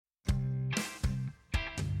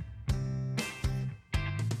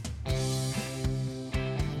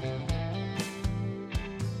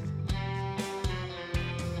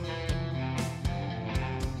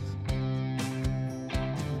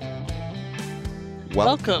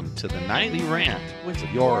Welcome to the Nightly Rant with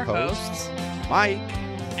your hosts, Mike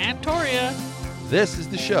and Toria. This is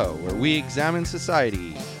the show where we examine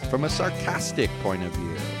society from a sarcastic point of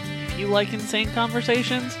view. If you like insane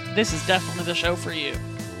conversations, this is definitely the show for you.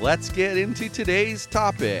 Let's get into today's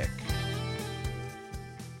topic.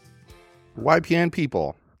 YPN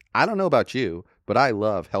people, I don't know about you, but I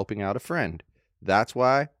love helping out a friend. That's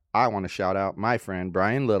why I want to shout out my friend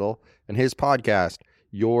Brian Little and his podcast,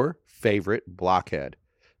 Your Favorite Blockhead.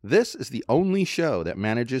 This is the only show that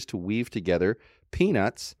manages to weave together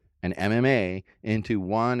peanuts and MMA into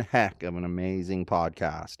one heck of an amazing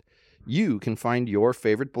podcast. You can find Your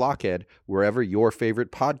Favorite Blockhead wherever your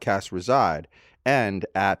favorite podcasts reside and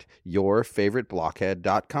at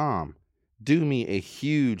yourfavoriteblockhead.com. Do me a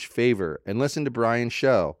huge favor and listen to Brian's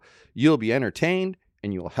show. You'll be entertained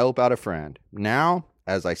and you'll help out a friend. Now,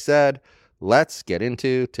 as I said, let's get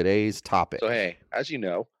into today's topic. So, hey, as you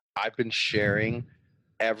know, I've been sharing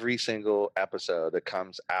every single episode that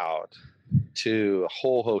comes out to a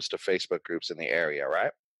whole host of Facebook groups in the area,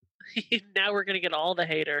 right? Now we're going to get all the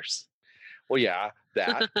haters. Well, yeah,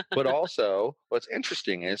 that. But also, what's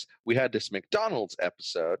interesting is we had this McDonald's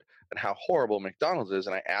episode and how horrible McDonald's is.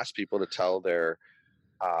 And I asked people to tell their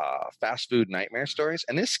fast food nightmare stories.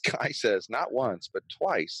 And this guy says not once, but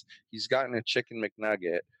twice, he's gotten a chicken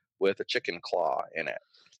McNugget with a chicken claw in it.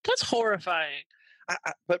 That's horrifying.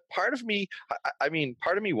 But part of me,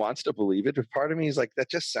 part of me wants to believe it, but part of me is like, that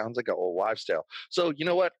just sounds like an old wives' tale. So you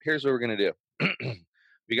know what? Here's what we're going to do.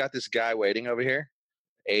 We got this guy waiting over here,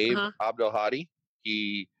 Abe Abdelhadi.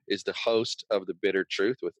 He is the host of The Bitter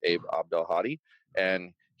Truth with Abe Abdelhadi,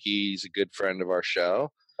 and he's a good friend of our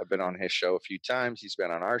show. I've been on his show a few times. He's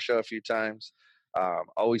been on our show a few times.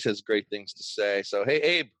 Always has great things to say. So, hey,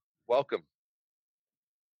 Abe, welcome.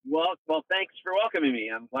 Well, thanks for welcoming me.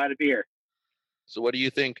 I'm glad to be here. So what do you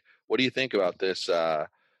think? What do you think about this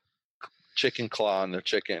chicken claw and the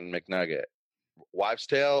chicken McNugget? Wives'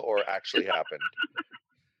 tale or actually happened?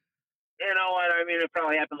 You know what? I mean, it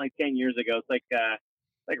probably happened like 10 years ago. It's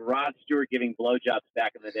like Rod Stewart giving blowjobs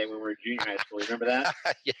back in the day when we were in junior high school. You remember that?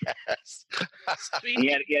 Yes. he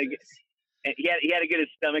had to get his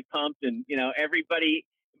stomach pumped, and you know, everybody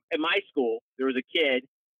at my school, there was a kid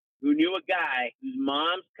who knew a guy whose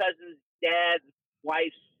mom's cousin's dad's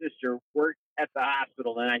wife's sister worked at the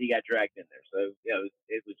hospital the night he got dragged in there. So yeah,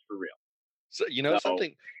 it was for real. So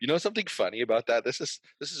something funny about that. This is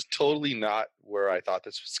totally not where I thought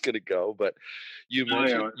this was going to go. But you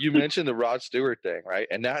mentioned the Rod Stewart thing, right?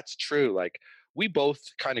 And that's true. Like we both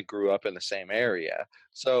kind of grew up in the same area,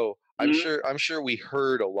 so I'm sure we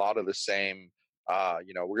heard a lot of the same.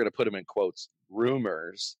 We're going to put them in quotes,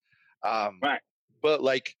 rumors. Right. But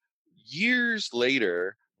like years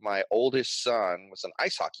later, my oldest son was an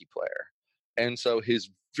ice hockey player. And so his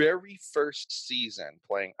very first season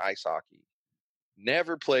playing ice hockey,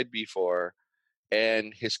 never played before.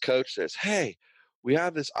 And his coach says, hey, we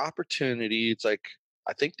have this opportunity. It's like,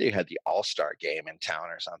 I think they had the All-Star game in town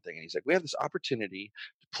or something. And he's like, we have this opportunity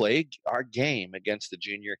to play our game against the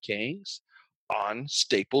Junior Kings on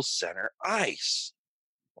Staples Center ice.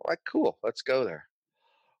 Well, like, cool, let's go there.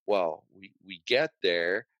 Well, we get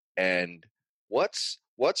there, and what's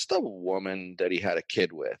the woman that he had a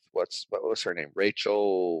kid with? What was her name?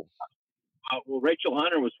 Rachel. Rachel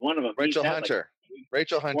Hunter was one of them. Rachel Hunter.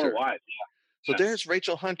 Rachel Hunter. Wives, yeah. So there's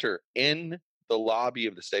Rachel Hunter in the lobby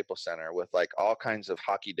of the Staples Center with like all kinds of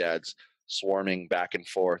hockey dads swarming back and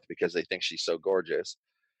forth because they think she's so gorgeous.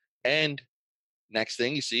 And next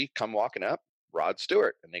thing you see, come walking up, Rod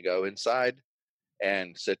Stewart, and they go inside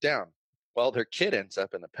and sit down. Well, their kid ends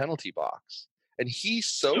up in the penalty box. And he's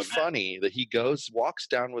so funny that he walks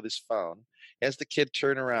down with his phone, has the kid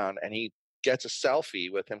turn around, and he gets a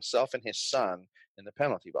selfie with himself and his son in the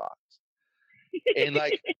penalty box. And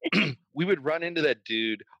like, we would run into that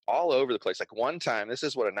dude all over the place. Like one time, this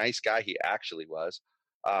is what a nice guy he actually was.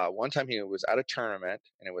 One time he was at a tournament,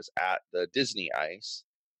 and it was at the Disney ice.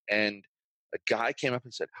 And a guy came up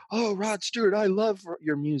and said, oh, Rod Stewart, I love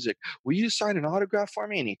your music. Will you sign an autograph for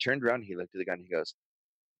me? And he turned around, and he looked at the guy, and he goes,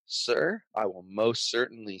 sir, I will most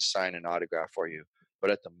certainly sign an autograph for you.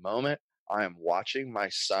 But at the moment, I am watching my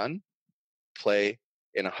son play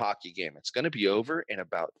in a hockey game. It's going to be over in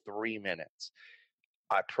about 3 minutes.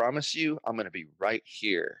 I promise you, I'm going to be right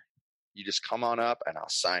here. You just come on up and I'll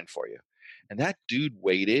sign for you. And that dude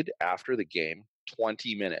waited after the game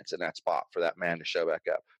 20 minutes in that spot for that man to show back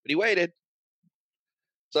up. But he waited.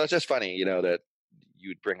 So it's just funny, that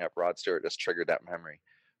you'd bring up Rod Stewart, just triggered that memory.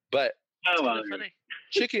 But Funny.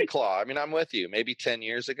 Chicken claw. I mean, I'm with you. Maybe 10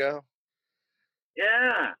 years ago.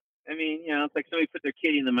 Yeah. I mean, it's like somebody put their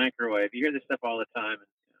kitty in the microwave. You hear this stuff all the time.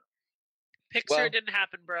 Pixar, it didn't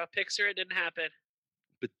happen, bro. Pixar, it didn't happen.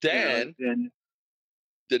 But then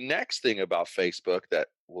the next thing about Facebook that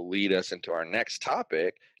will lead us into our next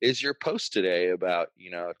topic is your post today about,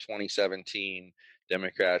 2017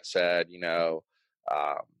 Democrats said,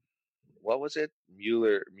 what was it?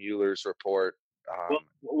 Mueller's report.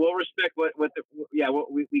 We'll respect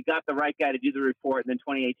we got the right guy to do the report, and then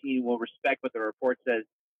 2018 we'll respect what the report says.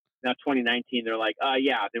 Now 2019 they're like,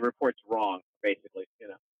 the report's wrong, basically.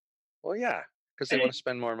 Well, yeah, because they want to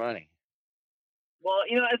spend more money. Well,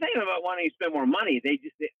 the thing about wanting to spend more money,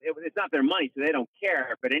 it's not their money, so they don't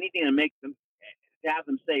care. But anything to make them, to have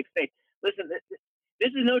them save face. Listen, this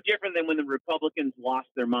is no different than when the Republicans lost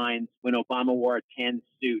their minds when Obama wore a tan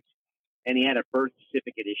suit and he had a birth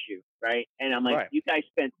certificate issue, right? And I'm like, right. You guys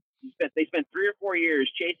they spent 3 or 4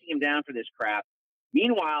 years chasing him down for this crap.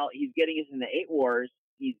 Meanwhile, he's getting us into 8 wars.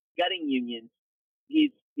 He's gutting unions.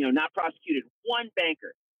 He's, not prosecuted one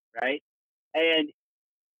banker, right? And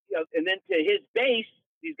and then to his base,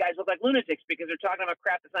 these guys look like lunatics because they're talking about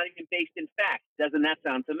crap that's not even based in fact. Doesn't that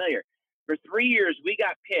sound familiar? For 3 years, we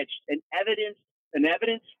got pitched an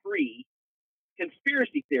evidence-free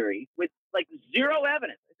conspiracy theory with like zero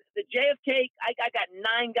evidence. The JFK, I got 9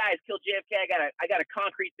 guys killed JFK. I got a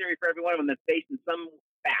concrete theory for every one of them that's based in some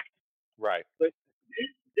fact. Right. But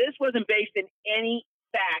this wasn't based in any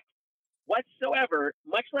fact whatsoever,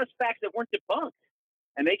 much less facts that weren't debunked.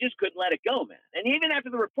 And they just couldn't let it go, man. And even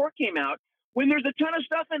after the report came out, when there's a ton of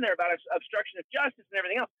stuff in there about obstruction of justice and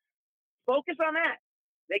everything else, focus on that.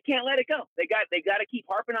 They can't let it go. They got to keep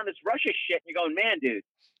harping on this Russia shit. And you're going, man, dude.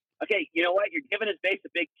 Okay, you know what? You're giving his base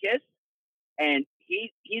a big kiss, and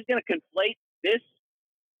he's going to conflate this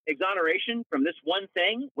exoneration from this one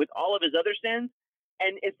thing with all of his other sins.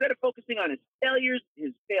 And instead of focusing on his failures,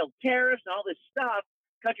 his failed tariffs, and all this stuff,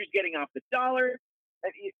 countries getting off the dollar.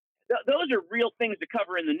 Those are real things to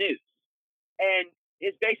cover in the news. And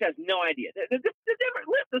his base has no idea.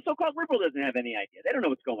 The so-called liberal doesn't have any idea. They don't know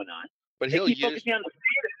what's going on. But he'll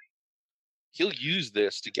use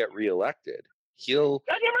this to get reelected. He's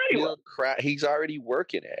already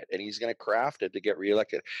working it, and he's going to craft it to get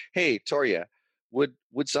reelected. Hey, Toria, would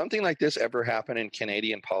something like this ever happen in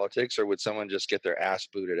Canadian politics, or would someone just get their ass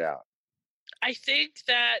booted out? I think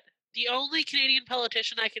that the only Canadian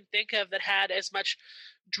politician I can think of that had as much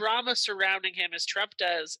drama surrounding him as Trump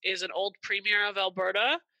does is an old premier of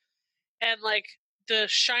Alberta. And like the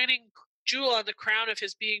shining jewel on the crown of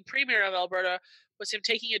his being premier of Alberta was him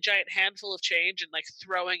taking a giant handful of change and like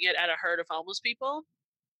throwing it at a herd of homeless people.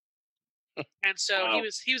 And so wow.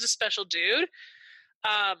 he was a special dude.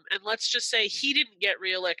 And let's just say he didn't get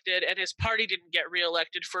reelected and his party didn't get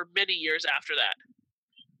reelected for many years after that.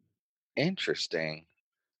 Interesting.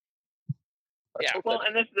 Well,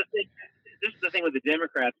 and this is the thing with the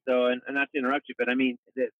Democrats, though, and not to interrupt you, but I mean,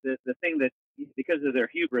 the thing that because of their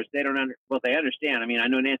hubris, they don't they understand. I mean, I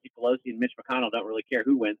know Nancy Pelosi and Mitch McConnell don't really care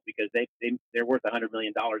who wins because they're worth $100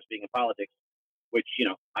 million being in politics, which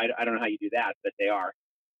I don't know how you do that, but they are.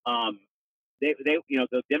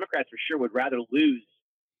 The Democrats for sure would rather lose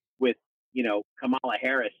with Kamala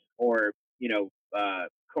Harris or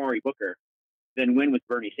Cory Booker than win with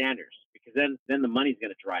Bernie Sanders because then the money's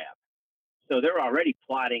going to dry up. So they're already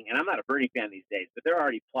plotting, and I'm not a Bernie fan these days, but they're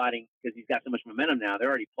already plotting because he's got so much momentum now. They're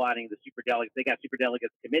already plotting the superdelegates. They got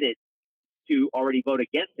superdelegates committed to already vote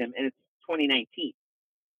against him, and it's 2019.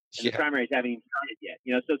 And the primaries haven't even started yet.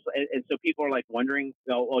 So people are like wondering,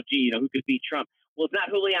 who could beat Trump? Well, it's not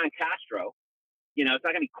Julian Castro. It's not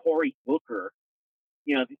going to be Cory Booker.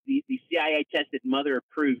 The CIA tested, mother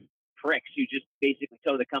approved pricks who just basically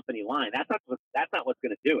toe the company line. That's not what's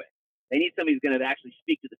going to do it. They need somebody who's going to actually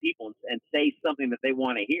speak to the people and say something that they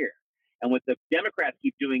want to hear. And what the Democrats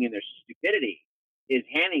keep doing in their stupidity is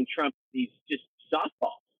handing Trump these just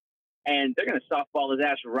softballs, and they're going to softball his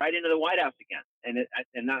ass right into the White House again. And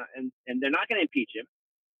they're not going to impeach him.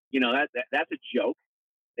 That's a joke.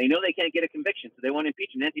 They know they can't get a conviction, so they want to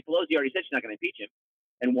impeach him. Nancy Pelosi already said she's not going to impeach him,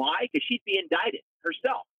 and why? Because she'd be indicted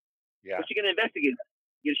herself. Yeah. What's she going to investigate?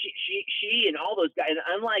 She and all those guys. And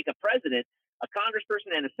unlike a president, a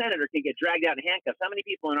congressperson and a senator can get dragged out in handcuffs. How many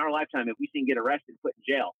people in our lifetime have we seen get arrested and put in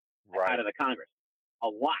jail out of the Congress? A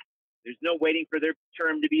lot. There's no waiting for their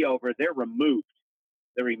term to be over. They're removed.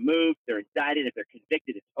 They're indicted. If they're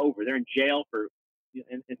convicted, it's over. They're in jail for,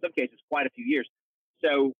 in some cases, quite a few years.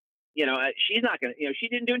 So, she's not going to, she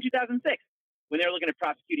didn't do it in 2006 when they were looking at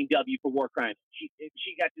prosecuting W for war crimes.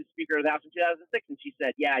 She got to the Speaker of the House in 2006 and she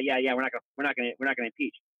said, yeah, we're not going to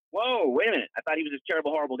impeach. Whoa, wait a minute. I thought he was this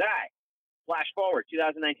terrible, horrible guy. Flash forward,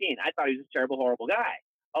 2019. I thought he was this terrible, horrible guy.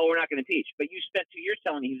 Oh, we're not going to impeach. But you spent 2 years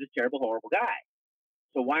telling me he was this terrible, horrible guy.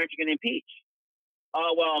 So why aren't you going to impeach?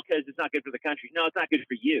 oh, well, because it's not good for the country. No, it's not good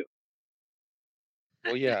for you.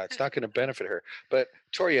 Well, yeah, it's not going to benefit her. But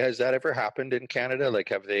Toria, has that ever happened in Canada?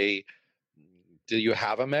 Like, do you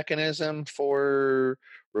have a mechanism for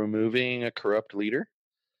removing a corrupt leader?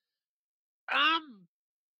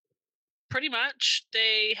 Pretty much.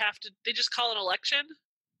 They just call an election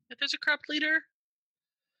if there's a corrupt leader.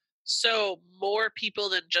 So more people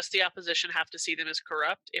than just the opposition have to see them as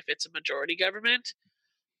corrupt if it's a majority government,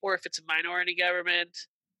 or if it's a minority government,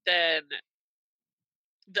 then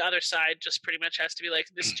the other side just pretty much has to be like,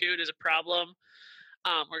 this dude is a problem.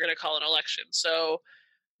 We're going to call an election. So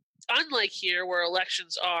unlike here where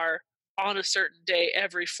elections are on a certain day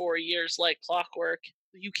every 4 years like clockwork,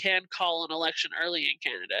 you can call an election early in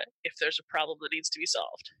Canada if there's a problem that needs to be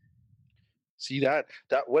solved. See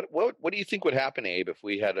what do you think would happen, Abe, if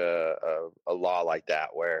we had a law like that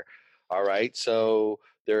where, all right, so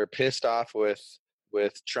they're pissed off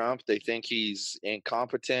with Trump, they think he's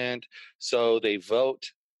incompetent, so they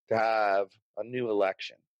vote to have a new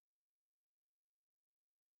election.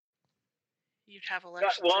 You'd have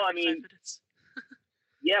elections every 5 minutes.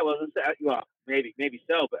 Yeah, well, maybe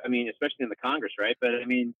so, but I mean, especially in the Congress, right? But I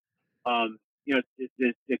mean,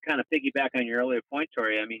 to kind of piggyback on your earlier point,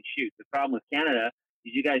 Tori, I mean, shoot, the problem with Canada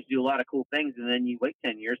is you guys do a lot of cool things, and then you wait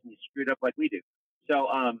 10 years and you screw it up like we do. So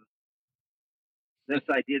this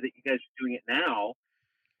idea that you guys are doing it now,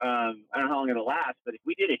 I don't know how long it'll last, but if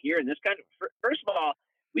we did it here in this country, first of all,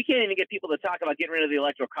 we can't even get people to talk about getting rid of the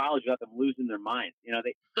Electoral College without them losing their minds. You know,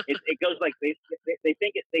 it goes like they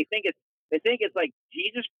think it's like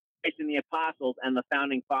Jesus Christ and the apostles and the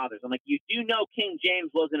founding fathers. I'm like, you do know King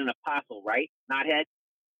James wasn't an apostle, right? Knothead.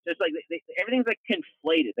 Just like everything's like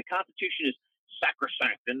conflated. The Constitution is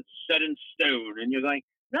sacrosanct and set in stone, and you're like,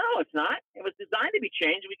 no, it's not. It was designed to be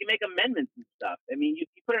changed. We can make amendments and stuff. I mean, you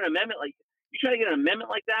put an amendment like you try to get an amendment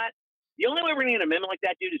like that. The only way we're going to get an amendment like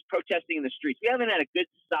that, dude, is protesting in the streets. We haven't had a good,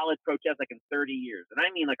 solid protest like in 30 years. And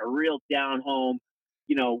I mean like a real down-home,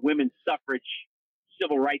 women's suffrage,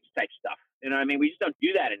 civil rights type stuff. You know what I mean? We just don't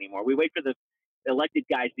do that anymore. We wait for the elected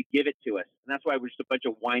guys to give it to us. And that's why we're just a bunch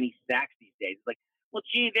of whiny sacks these days. It's like, well,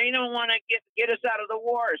 gee, they don't want to get us out of the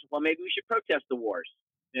wars. Well, maybe we should protest the wars,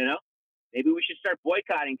 Maybe we should start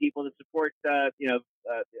boycotting people that support, that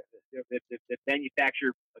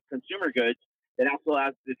manufacture consumer goods that also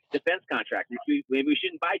has this defense contract. Maybe we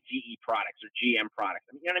shouldn't buy GE products or GM products.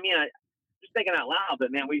 I mean, you know what I mean? I'm just thinking out loud, but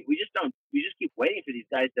man, we just keep waiting for these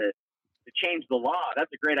guys to change the law.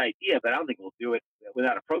 That's a great idea, but I don't think we'll do it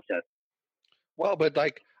without a protest. Well, but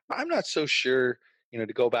I'm not so sure, to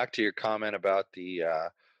go back to your comment about the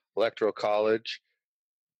Electoral College,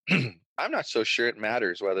 I'm not so sure it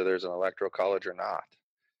matters whether there's an Electoral College or not.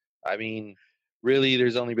 I mean, really,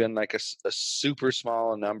 there's only been like a super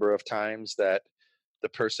small number of times that the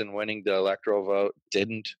person winning the electoral vote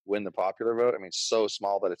didn't win the popular vote. I mean, so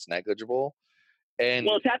small that it's negligible. And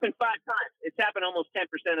well, it's happened 5 times. It's happened almost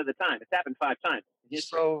 10% of the time. It's happened 5 times.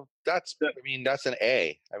 So that's an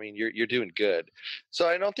A. I mean, you're doing good. So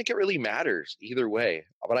I don't think it really matters either way.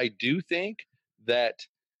 But I do think that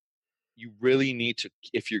you really need to,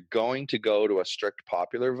 if you're going to go to a strict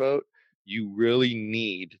popular vote, you really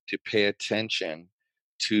need to pay attention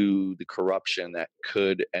to the corruption that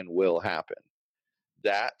could and will happen.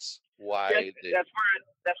 That's why.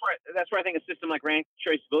 That's where I think a system like ranked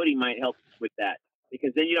choice voting might help with that,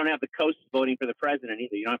 because then you don't have the coasts voting for the president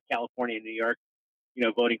either. You don't have California and New York,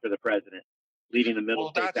 voting for the president, leaving the middle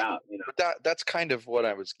states out. But that's kind of what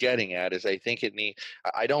I was getting at. Is I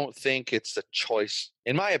don't think it's a choice.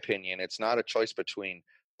 In my opinion, it's not a choice between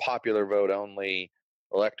popular vote only,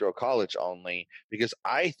 electoral college only, because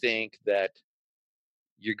I think that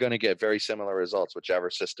you're going to get very similar results whichever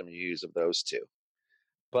system you use of those two.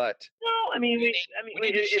 But no, I mean, we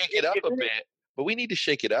need to shake it up a bit. But we need to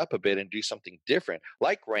shake it up a bit and do something different,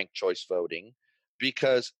 like ranked choice voting,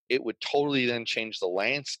 because it would totally then change the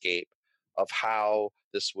landscape of how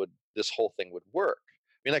this whole thing would work.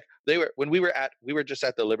 I mean, like we were just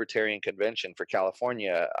at the Libertarian Convention for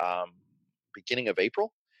California, beginning of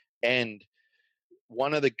April, and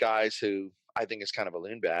one of the guys who I think is kind of a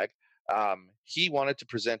loon bag, he wanted to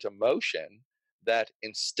present a motion that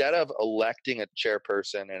instead of electing a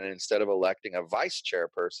chairperson and instead of electing a vice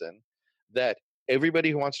chairperson, that everybody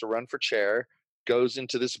who wants to run for chair goes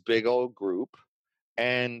into this big old group,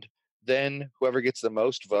 and then whoever gets the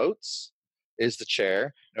most votes is the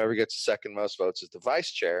chair. Whoever gets the second most votes is the vice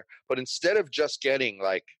chair. But instead of just getting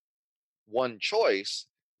like one choice,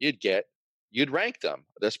 you'd rank them.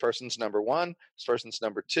 This person's number 1, this person's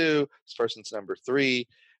number 2, this person's number 3,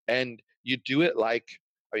 and you do it like,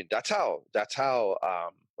 I mean, that's how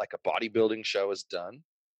like a bodybuilding show is done.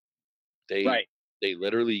 They they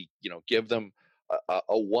literally, give them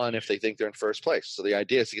a 1 if they think they're in first place. So the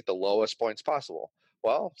idea is to get the lowest points possible.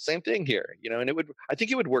 Well, same thing here, and I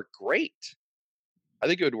think it would work great. I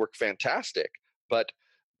think it would work fantastic, but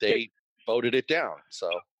they voted it down. So,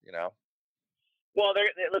 Well,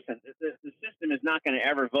 listen, the system is not going to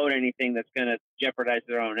ever vote anything that's going to jeopardize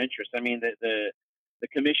their own interests. I mean, the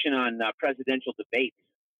Commission on Presidential Debates,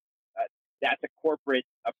 that's a corporate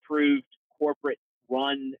approved, corporate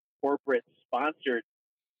run, corporate sponsored,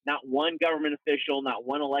 not one government official, not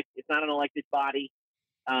one it's not an elected body.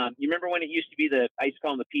 You remember when it used to be I used to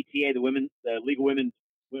call them the PTA, the League of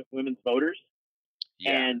Women's Voters?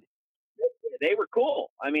 Yeah. And they were cool.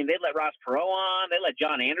 I mean, they let Ross Perot on. They let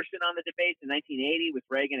John Anderson on the debates in 1980 with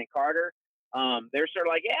Reagan and Carter. They're sort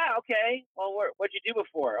of like, yeah, okay. Well, what'd you do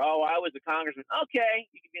before? Oh, I was a congressman. Okay,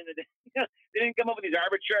 you can be in the. They didn't come up with these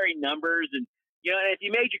arbitrary numbers, and and if you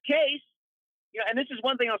made your case, and this is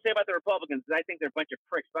one thing I'll say about the Republicans, is I think they're a bunch of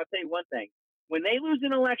pricks. But I'll tell you one thing: when they lose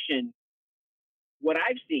an election, what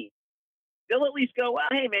I've seen, they'll at least go, well,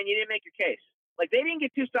 hey man, you didn't make your case. Like they didn't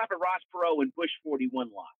get pissed off at Ross Perot when Bush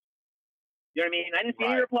 41 lost. You know what I mean? I didn't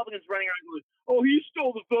see any Republicans running around going, oh, he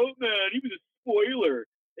stole the vote, man. He was a spoiler.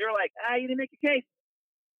 They were like, you didn't make your case.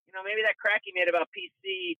 Maybe that crack he made about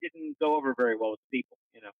PC didn't go over very well with people.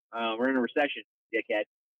 We're in a recession, dickhead.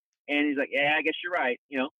 And he's like, yeah, I guess you're right.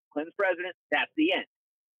 Clinton's president, that's the end,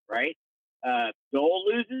 right? Dole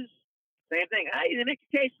loses, same thing. You didn't make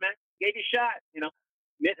your case, man. Gave you a shot.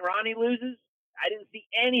 Mitt Romney loses. I didn't see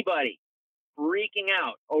anybody freaking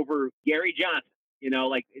out over Gary Johnson.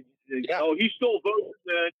 Oh, he stole votes.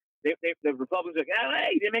 The Republicans are like,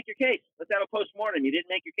 hey, you didn't make your case. Let's have a postmortem. You didn't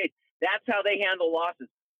make your case. That's how they handle losses.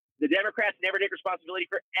 The Democrats never take responsibility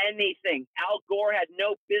for anything. Al Gore had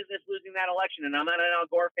no business losing that election, and I'm not an Al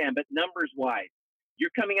Gore fan, but numbers-wise,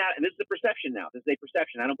 you're coming out, and this is a perception now. This is a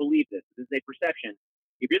perception. I don't believe this. This is a perception.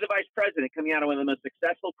 If you're the vice president coming out of one of the most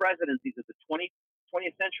successful presidencies of the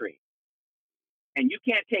 20th century, and you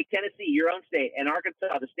can't take Tennessee, your own state, and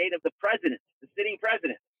Arkansas, the state of the president, the sitting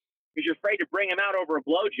president, because you're afraid to bring him out over a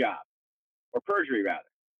blowjob or perjury, rather.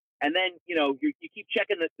 And then, you keep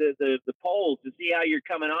checking the polls to see how you're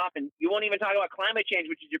coming off, and you won't even talk about climate change,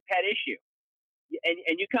 which is your pet issue.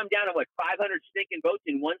 And you come down to, 500 stinking votes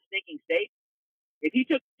in one stinking state? If he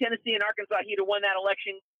took Tennessee and Arkansas, he'd have won that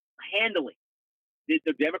election handily. Did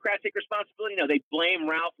the Democrats take responsibility? No, they blame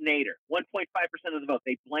Ralph Nader. 1.5% of the vote.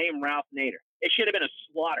 They blame Ralph Nader. It should have been a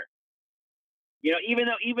slaughter. Even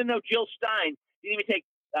though Jill Stein didn't even take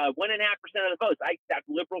 1.5% of the votes, I got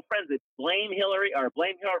liberal friends that blame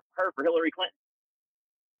her for Hillary Clinton.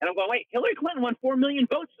 And I'm going, wait, Hillary Clinton won 4 million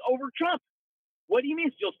votes over Trump. What do you mean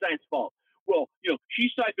it's Jill Stein's fault? Well, she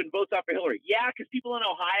siphoned votes off of Hillary. Yeah, because people in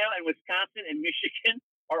Ohio and Wisconsin and Michigan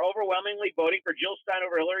are overwhelmingly voting for Jill Stein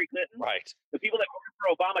over Hillary Clinton. Right. The people that voted for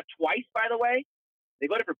Obama twice, by the way, they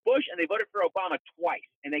voted for Bush and they voted for Obama twice,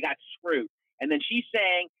 and they got screwed. And then she's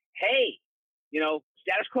saying, hey,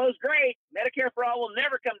 status quo is great. Medicare for all will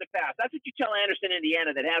never come to pass. That's what you tell Anderson,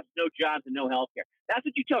 Indiana, that has no jobs and no health care. That's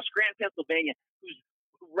what you tell Scranton, Pennsylvania, who's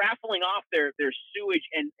raffling off their sewage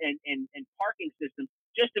and parking systems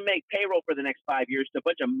just to make payroll for the next 5 years to a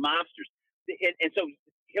bunch of mobsters. And so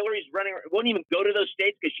Hillary's won't even go to those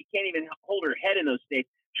states because she can't even hold her head in those states.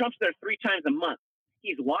 Trump's there 3 times a month.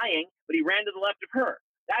 He's lying, but he ran to the left of her.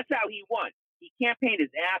 That's how he won. He campaigned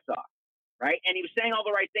his ass off, right? And he was saying all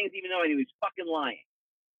the right things even though he was fucking lying.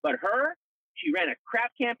 But she ran a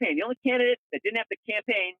crap campaign. The only candidate that didn't have to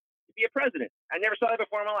campaign to be a president. I never saw that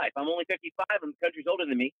before in my life. I'm only 55 and the country's older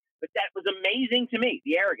than me. But that was amazing to me,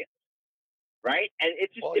 the arrogance, right? And it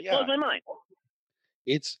blows my mind.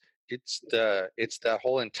 It's that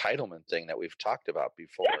whole entitlement thing that we've talked about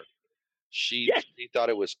before. Yes. She thought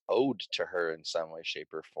it was owed to her in some way, shape,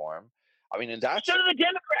 or form. I mean, and that's so do the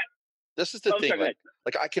Democrats. This is the thing.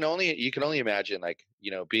 You can only imagine,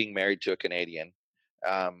 being married to a Canadian.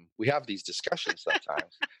 We have these discussions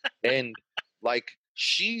sometimes, and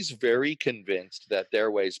she's very convinced that their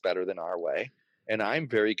way is better than our way, and I'm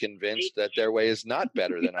very convinced that their way is not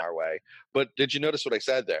better than our way. But did you notice what I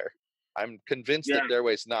said there? I'm convinced that their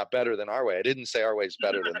way is not better than our way. I didn't say our way is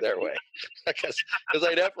better than their way, because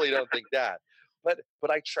I definitely don't think that. But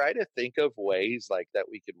I try to think of ways that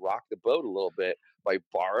we could rock the boat a little bit by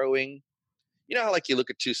borrowing. You know how you look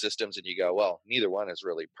at two systems and you go, well, neither one is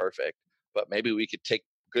really perfect, but maybe we could take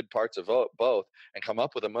good parts of both and come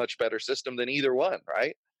up with a much better system than either one,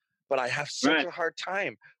 right? But I have such a hard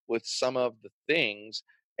time with some of the things,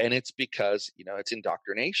 and it's because, it's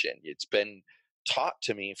indoctrination. It's been taught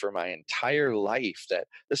to me for my entire life that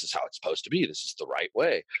this is how it's supposed to be. This is the right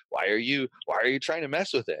way. Why are you trying to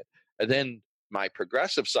mess with it? And then my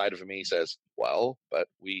progressive side of me says, well, but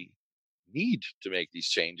we need to make these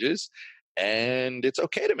changes, and it's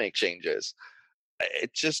okay to make changes.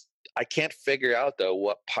 It just, I can't figure out though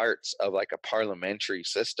what parts of like a parliamentary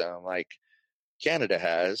system like Canada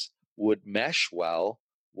has would mesh well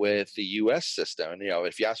with the US system. And,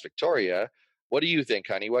 if you ask Victoria, what do you think,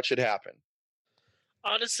 honey? What should happen?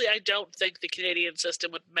 Honestly, I don't think the Canadian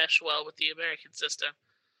system would mesh well with the American system.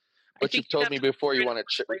 But you've told me before you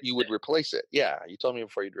would replace it. Yeah, you told me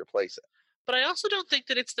before you'd replace it. But I also don't think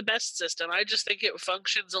that it's the best system. I just think it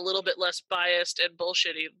functions a little bit less biased and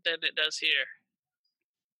bullshitty than it does here.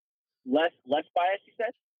 Less biased, you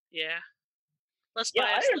said? Yeah. Less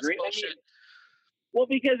biased, I agree. less bullshit. Well,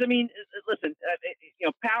 because, listen,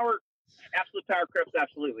 power, absolute power corrupts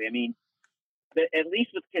absolutely. At least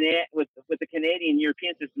with the Canadian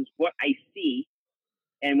European systems, what I see,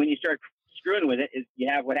 and when you start screwing with it, is you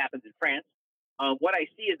have what happens in France. What I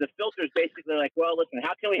see is the filter is basically like, well, listen,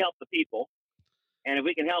 how can we help the people? And if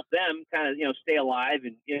we can help them kind of, stay alive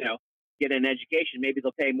and, get an education, maybe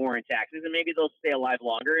they'll pay more in taxes, and maybe they'll stay alive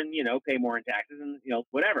longer and, pay more in taxes and,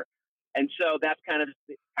 whatever. And so that's kind of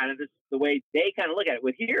the way they kind of look at it.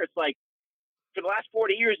 With here, it's like for the last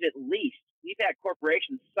 40 years at least, we've had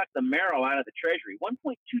corporations suck the marrow out of the treasury. $1.2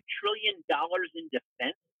 trillion in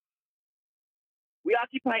defense. We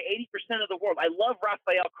occupy 80% of the world. I love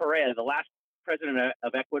Rafael Correa, the last president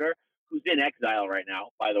of Ecuador, who's in exile right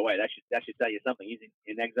now. By the way, that should tell you something. He's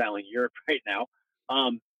in exile in Europe right now.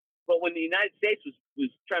 But when the United States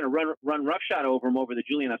was trying to run roughshod over him over the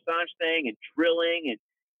Julian Assange thing and drilling, and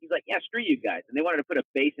he's like, yeah, screw you guys. And they wanted to put a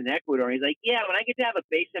base in Ecuador. And he's like, yeah, when I get to have a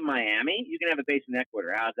base in Miami, you can have a base in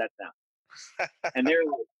Ecuador. How does that sound? and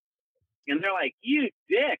they're like, you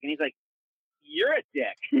dick. And he's like, you're a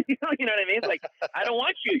dick. You know what I mean? It's like, I don't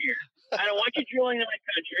want you here. I don't want you drilling in my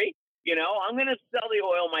country. I'm going to sell the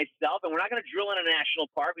oil myself, and we're not going to drill in a national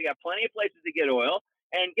park. We got plenty of places to get oil.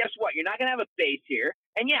 And guess what? You're not going to have a base here.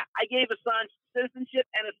 And yeah, I gave Assange citizenship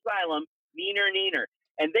and asylum, neener.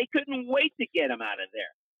 And they couldn't wait to get him out of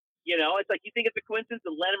there. It's like, you think it's a coincidence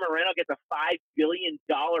that Lenin Moreno gets a $5 billion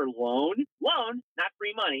loan, not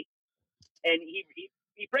free money. And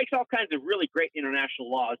he breaks all kinds of really great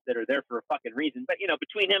international laws that are there for a fucking reason. But,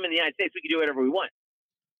 between him and the United States, we can do whatever we want.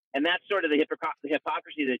 And that's sort of the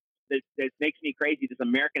hypocrisy that makes me crazy, this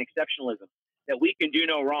American exceptionalism, that we can do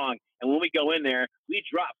no wrong. And when we go in there, we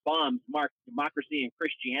drop bombs, mark democracy and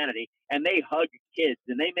Christianity, and they hug kids,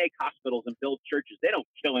 and they make hospitals and build churches. They don't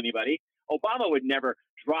kill anybody. Obama would never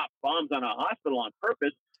drop bombs on a hospital on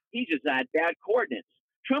purpose. He just had bad coordinates.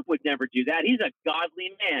 Trump would never do that. He's a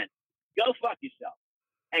godly man. Go fuck yourself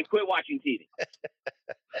and quit watching TV.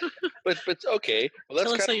 but okay. Well,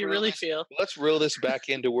 tell us how you really feel. Let's reel this back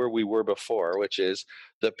into where we were before, which is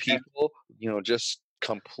the people, just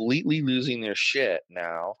completely losing their shit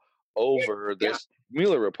now over this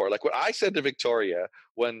Mueller report. Like what I said to Victoria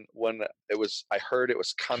when I heard it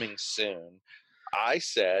was coming soon. I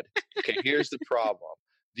said, okay, here's the problem.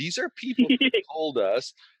 These are people who told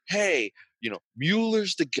us, hey,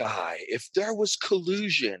 Mueller's the guy. If there was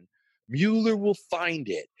collusion, Mueller will find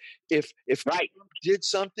it. If Trump did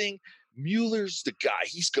something, Mueller's the guy.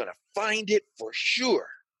 He's gonna find it for sure.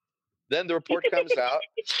 Then the report comes out,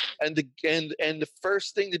 and the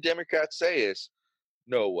first thing the Democrats say is,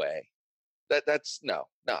 "No way. That's no.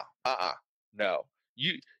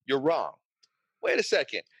 You're wrong. Wait a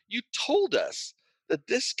second. You told us that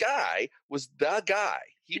this guy was the guy.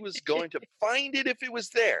 He was going to find it if it was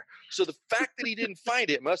there. So the fact that he didn't find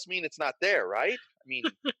it must mean it's not there, right? I mean,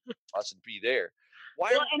 it mustn't be there.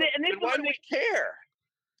 Why do we care?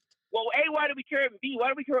 Well, A, why do we care? And B, why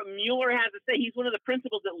do we care what Mueller has to say? He's one of the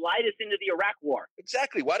principals that lied us into the Iraq War.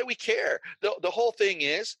 Exactly. Why do we care? The whole thing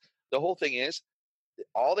is,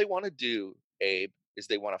 all they want to do, Abe, is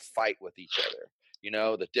they want to fight with each other.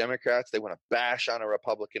 The Democrats, they want to bash on a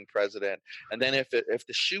Republican president. And then if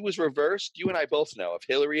the shoe was reversed, you and I both know, if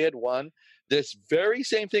Hillary had won, this very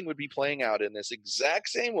same thing would be playing out in this exact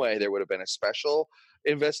same way. There would have been a special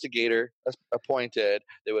investigator appointed.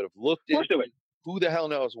 They would have looked into who the hell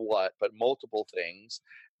knows what, but multiple things.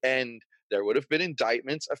 And there would have been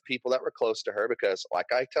indictments of people that were close to her because,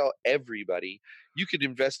 like I tell everybody, you could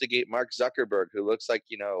investigate Mark Zuckerberg, who looks like,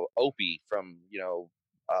 Opie from,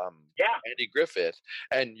 Andy Griffith,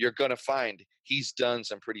 and you're going to find he's done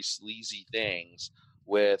some pretty sleazy things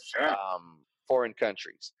with foreign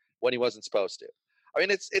countries when he wasn't supposed to. I mean,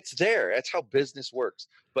 it's there. That's how business works.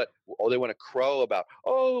 But they want to crow about,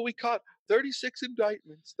 we caught 36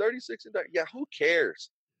 indictments. Yeah, who cares?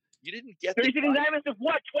 You didn't get 36 indictments of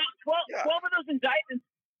what? 12 of those indictments.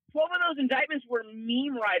 12 of those indictments were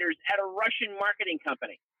meme writers at a Russian marketing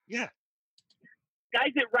company. Yeah.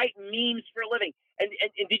 Guys that write memes for a living. And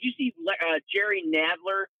did you see Jerry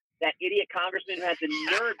Nadler, that idiot congressman who had the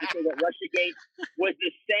nerve to say that RussiaGate was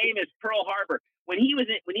the same as Pearl Harbor when he was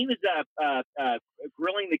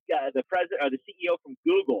grilling the president or the CEO from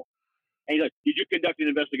Google, and he's like, "Did you conduct an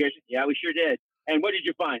investigation?" "Yeah, we sure did." "And what did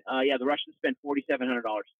you find?" "Yeah, the Russians spent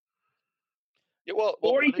 $4,700. Yeah, well,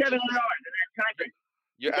 $4,700 in that country."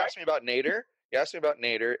 You asked me about Nader. You asked me about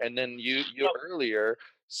Nader, and then you earlier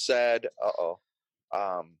said,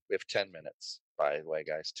 we have 10 minutes, by the way,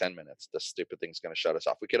 guys. 10 minutes. This stupid thing's going to shut us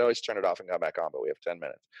off. We could always turn it off and come back on, but we have 10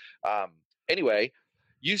 minutes. Anyway,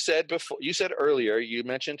 you said earlier, you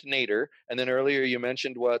mentioned Nader, and then earlier you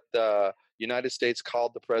mentioned what the United States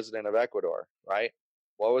called the president of Ecuador, right?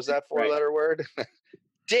 What was that four-letter word?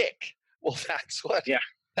 Dick. Well,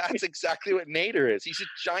 that's exactly what Nader is. He's a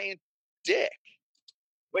giant dick.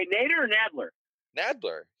 Wait, Nader or Nadler?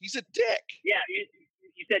 Nadler. He's a dick. Yeah,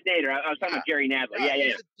 you said Nader. I was talking about Jerry Nadler. Yeah.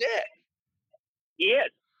 He's a dick. He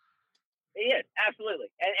is. He is, absolutely.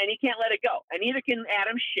 And he can't let it go. And neither can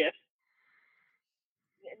Adam Schiff.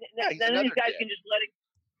 None of these guys can just let it.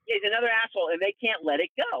 He's another asshole, and they can't let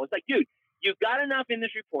it go. It's like, dude, you've got enough in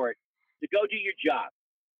this report to go do your job.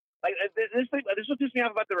 Like this is what pissed me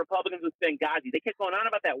off about the Republicans with Benghazi. They kept going on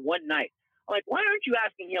about that one night. I'm like, why aren't you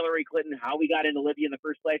asking Hillary Clinton how we got into Libya in the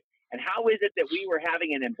first place? And how is it that we were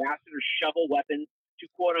having an ambassador shovel weapons to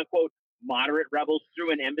quote-unquote moderate rebels through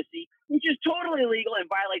an embassy, which is totally illegal and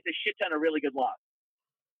violates a shit ton of really good laws?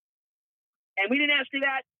 And we didn't ask her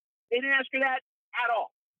that. They didn't ask her that at all.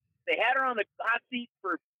 They had her on the hot seat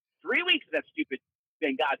for 3 weeks of that stupid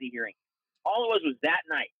Benghazi hearing. All it was that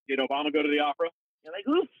night. Did Obama go to the opera? You're like,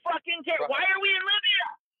 who fucking cares? Why are we in Libya?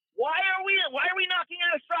 Why are we knocking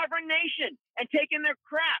out a sovereign nation and taking their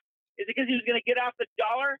crap? Is it because he was going to get off the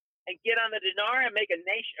dollar and get on the dinar and make a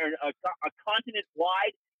nation or a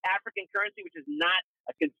continent-wide African currency, which is not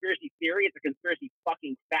a conspiracy theory? It's a conspiracy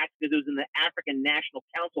fucking fact because it was in the African National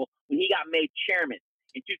Council when he got made chairman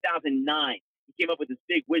in 2009. He came up with this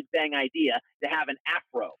big whiz-bang idea to have an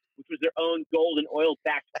afro, which was their own gold and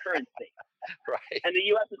oil-backed currency. Right. And the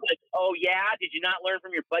U.S. was like, oh, yeah? Did you not learn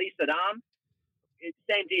from your buddy Saddam? It's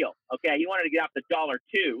the same deal. Okay, he wanted to get off the dollar,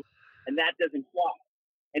 too, and that doesn't fly.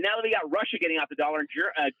 And now that we got Russia getting off the dollar and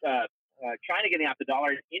China getting off the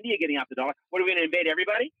dollar and India getting off the dollar, what are we going to invade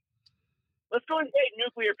everybody? Let's go invade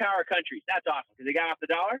nuclear power countries. That's awesome because they got off the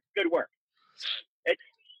dollar. Good work.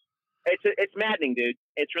 It's maddening, dude.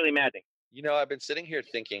 It's really maddening. You know, I've been sitting here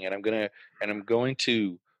thinking, and I'm going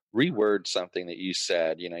to reword something that you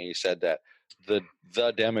said. You know, you said that the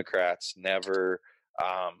Democrats never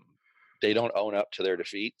they don't own up to their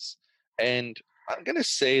defeats, and I'm going to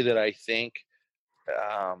say that I think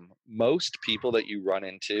most people that you run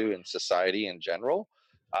into in society in general,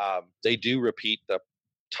 they do repeat the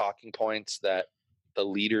talking points that the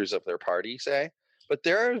leaders of their party say, but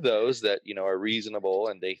there are those that, you know, are reasonable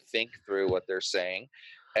and they think through what they're saying,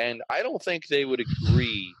 and I don't think they would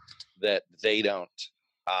agree that they don't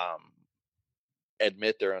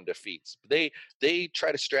admit their own defeats. They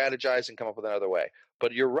try to strategize and come up with another way.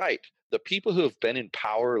 But you're right. The people who have been in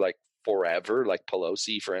power like forever, like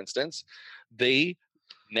Pelosi, for instance, they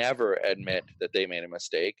never admit that they made a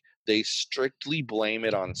mistake. They strictly blame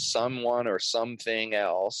it on someone or something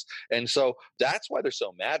else. And so that's why they're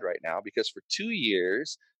so mad right now, because for 2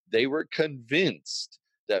 years, they were convinced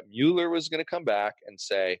that Mueller was going to come back and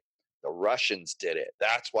say, the Russians did it.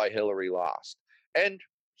 That's why Hillary lost. And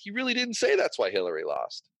he really didn't say that's why Hillary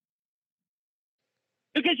lost.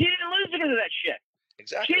 Because she didn't lose because of that shit.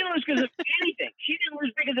 Exactly. She didn't lose because of anything. She didn't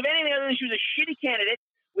lose because of anything other than she was a shitty candidate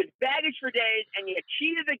with baggage for days, and you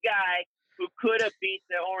cheated the guy who could have beat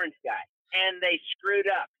the orange guy. And they screwed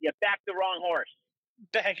up. You backed the wrong horse.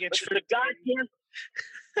 Baggage for goddamn.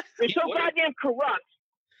 They're so goddamn corrupt.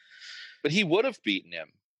 But he would have beaten him.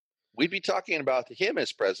 We'd be talking about him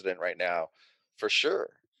as president right now, for sure.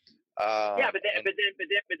 But then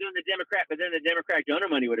the Democratic donor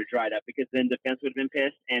money would have dried up, because then defense would have been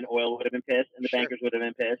pissed, and oil would have been pissed, and the bankers would have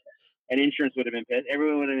been pissed, and insurance would have been pissed.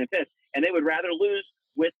 Everyone would have been pissed, and they would rather lose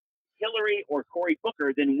with Hillary or Cory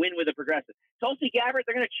Booker than win with a progressive. Tulsi Gabbard,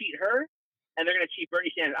 they're going to cheat her, and they're going to cheat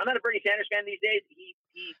Bernie Sanders. I'm not a Bernie Sanders fan these days.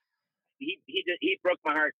 He broke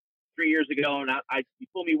my heart 3 years ago, and you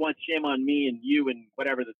fool me once, shame on me and you and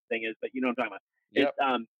whatever the thing is. But you know what I'm talking about. Yep.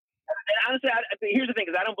 And honestly, here's the thing: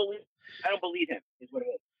 is I don't believe him. Is what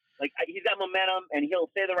it is. Like, he's got momentum, and he'll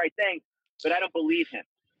say the right thing, but I don't believe him.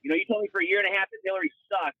 You know, you told me for a year and a half that Hillary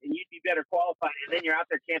sucked, and you'd be better qualified, and then you're out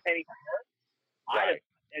there campaigning for her. Right.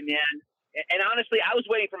 And honestly, I was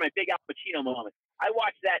waiting for my big Al Pacino moment. I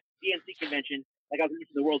watched that DNC convention like I was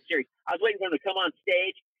watching the World Series. I was waiting for him to come on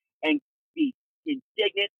stage and be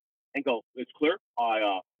indignant and go, "It's clear.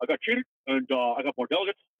 I got cheated, and I got more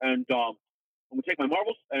delegates, and I'm going to take my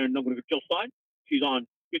marbles, and I'm going to kill Stein. She's on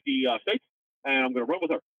 50 states, and I'm going to run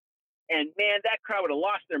with her." And, man, that crowd would have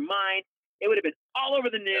lost their mind. It would have been all over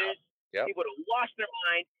the news. Yep. He would have lost their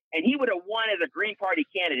mind, and he would have won as a Green Party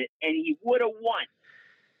candidate, and he would have won.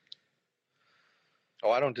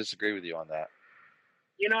 Oh, I don't disagree with you on that.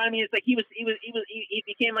 You know what I mean? It's like he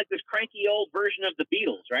became like this cranky old version of the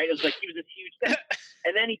Beatles, right? It was like he was this huge thing,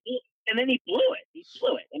 and then he blew it. He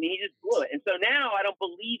blew it. I mean, he just blew it. And so now I don't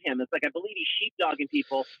believe him. It's like I believe he's sheepdogging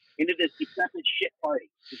people into this decrepit shit party.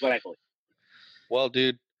 Is what I believe. Well,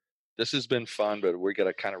 dude, this has been fun, but we're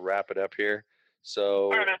gonna kind of wrap it up here.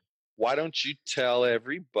 So why don't you tell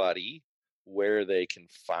everybody where they can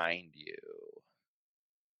find you?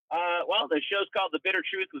 Well, the show's called The Bitter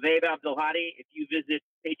Truth with Abe Abdelhadi. If you visit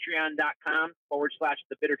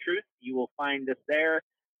patreon.com/The Bitter Truth, you will find us there.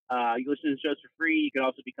 You listen to the shows for free. You can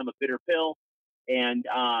also become a bitter pill. And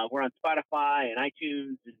we're on Spotify and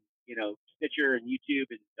iTunes and, Stitcher and YouTube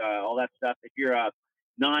and all that stuff. If you're a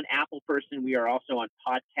non-Apple person, we are also on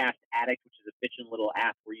Podcast Addict, which is a bitchin' little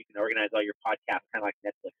app where you can organize all your podcasts, kind of like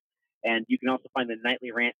Netflix. And you can also find the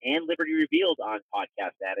Nightly Rant and Liberty Revealed on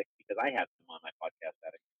Podcast Addict, because I have them on my Podcast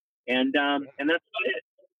Addict. And that's about it.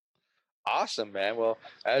 Awesome, man. Well,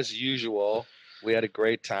 as usual, we had a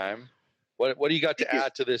great time. What do you got to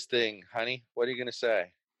add to this thing, honey? What are you going to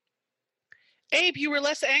say? Abe, you were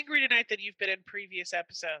less angry tonight than you've been in previous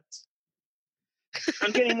episodes.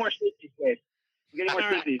 I'm getting more sleep these days.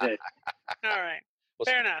 All right.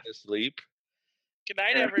 Fair enough. Sleep. Good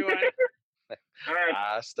night, everyone. All right.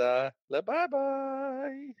 Hasta la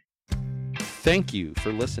bye-bye. Thank you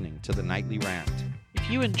for listening to the Nightly Rant. If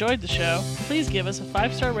you enjoyed the show, please give us a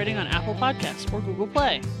 5-star rating on Apple Podcasts or Google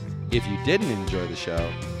Play. If you didn't enjoy the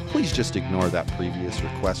show, please just ignore that previous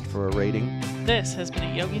request for a rating. This has been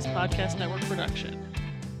a Yogi's Podcast Network production.